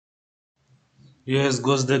Yes,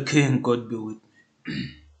 goes the king, God be with me.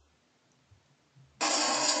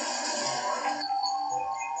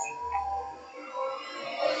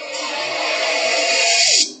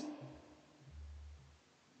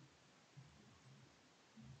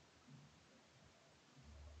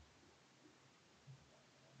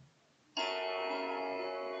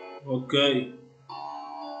 Okay.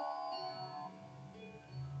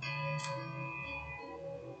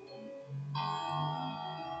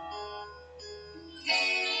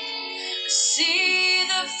 See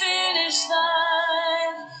the finish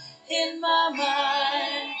line in my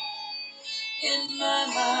mind, in my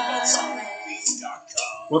mind.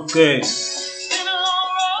 Okay. Been a long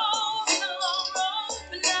road,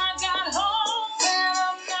 but now I got home and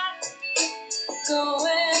I'm not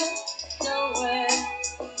going nowhere.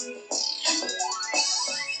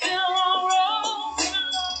 Been a long road,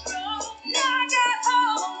 now I got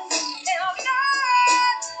home and I'm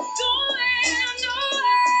not going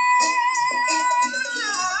nowhere.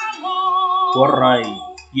 I'm Alright.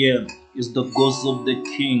 home. Yeah. It's the ghost of the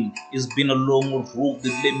king. It's been a long road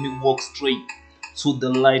that let me walk straight to the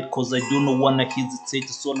light, cause I don't wanna hesitate.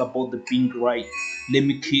 It's all about the being right. Let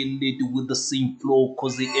me kill it with the same flow,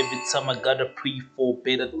 cause every time I gotta pray for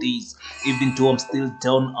better days. Even though I'm still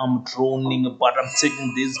down, I'm droning, but I'm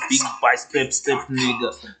taking this big by step,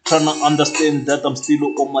 nigga. Tryna understand that I'm still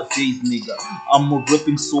on my days, nigga. I'm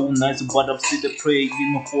rapping so nice, but I'm still praying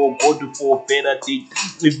for God for a better day.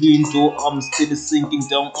 Even though I'm still sinking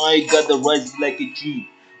down, I gotta rise like a G.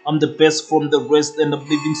 I'm the best from the rest and I'm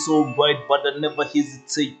living so right, but I never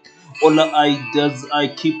hesitate. All I does I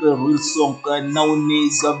keep a real song, and now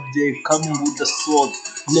niggas up there coming with the sword.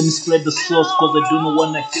 Let me spread the sauce cause I don't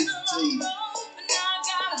wanna hesitate.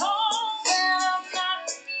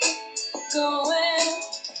 Going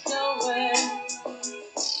nowhere.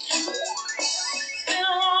 Been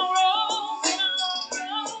a long road,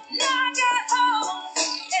 now I got home,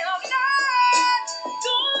 and I'm not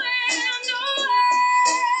going nowhere.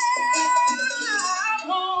 I'm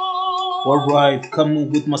home. Alright, coming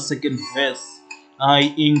with my second verse.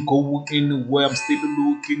 I ain't going anywhere, I'm still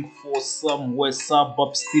looking for somewhere.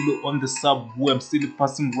 Suburb still on the subway, I'm still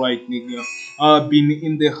passing right, nigga. I've been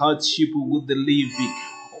in the hardship with the living.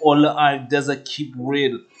 All I does I keep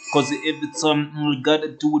real. Cause every time I gotta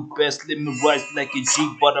do it best, let me rise like a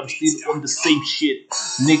G, but I'm still on the same shit.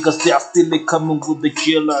 Niggas, they are still coming with the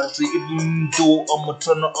killers. Even though I'm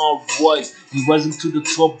trying to avoid, I'm rising to the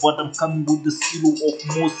top, but I'm coming with the skill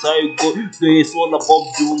of most high God. It's all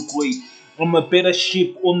about doing great. I'm a better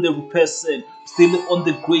ship on the person, still on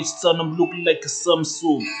the great sun. I'm looking like a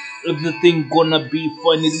Samsung. Everything gonna be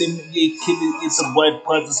fine. Let me kill it. It's the right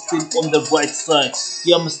part. It's still on the right side.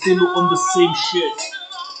 Yeah, I'm still on the same shit.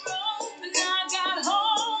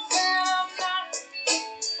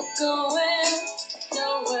 Going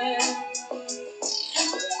nowhere.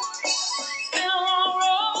 Been a long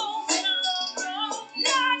road,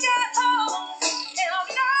 now I got home, and I'm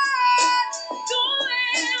not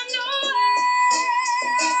going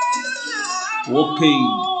nowhere. Okay,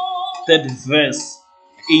 that verse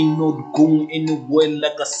ain't not going anywhere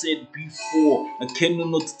like I said before. I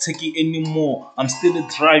cannot take it anymore. I'm still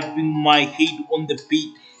driving my head on the beat.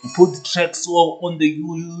 Put the tracks all on the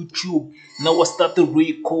YouTube. Now I start to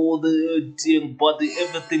record the thing, but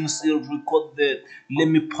everything still recorded. Let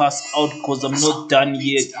me pass out cause I'm not done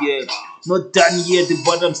yet. Yeah, not done yet,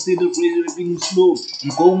 but I'm still raving slow. I'm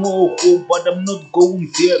going home, but I'm not going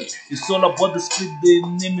there. It's all about the speed. The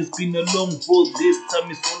name has been a long road. This time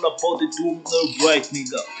it's all about the doing it right,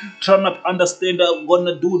 nigga. Trying to understand, I'm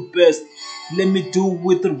gonna do it best. Let me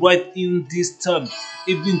do it right in this time.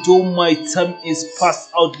 Even though my time is passed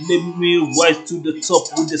out, let me rise to the top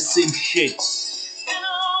with the same shit. Been a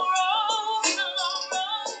long road,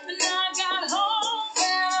 but now I got home,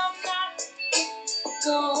 and I'm not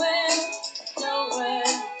going nowhere.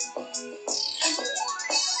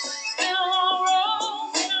 Been a long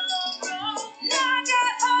road, now I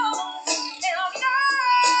got home, and I'm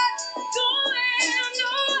not going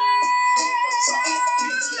nowhere.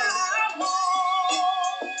 I'm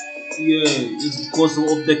home. Yeah, it's because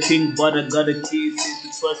of the king, but I gotta kill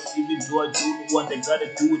it. Trust, even though I don't want, I gotta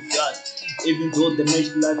do it that. Even though the match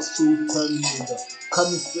likes to turn nigga.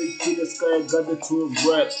 Coming straight to the sky, I gotta to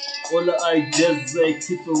rap. All I just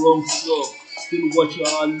keep a wrong slow. Still watching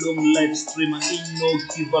our long live stream. I ain't no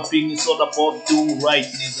give up, it's all about doing right,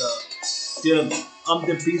 nigga. Yeah, I'm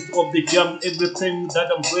the beast of the jam. Everything that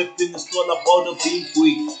I'm rapping is all about the being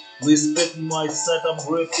quick. Respect my side, I'm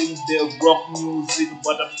rapping the rock music,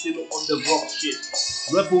 but I'm still on the rock shit.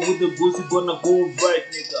 Rapper with the goose, you gonna go right,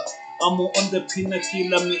 nigga. I'm on the pinnacle,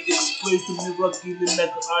 let me express the miracle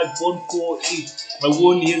like I born for it. I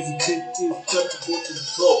won't hesitate, it's time to go to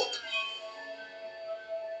the top.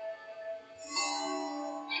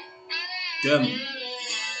 Damn,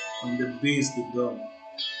 I'm the best, dog.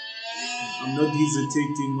 I'm not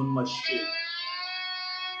hesitating on my shit.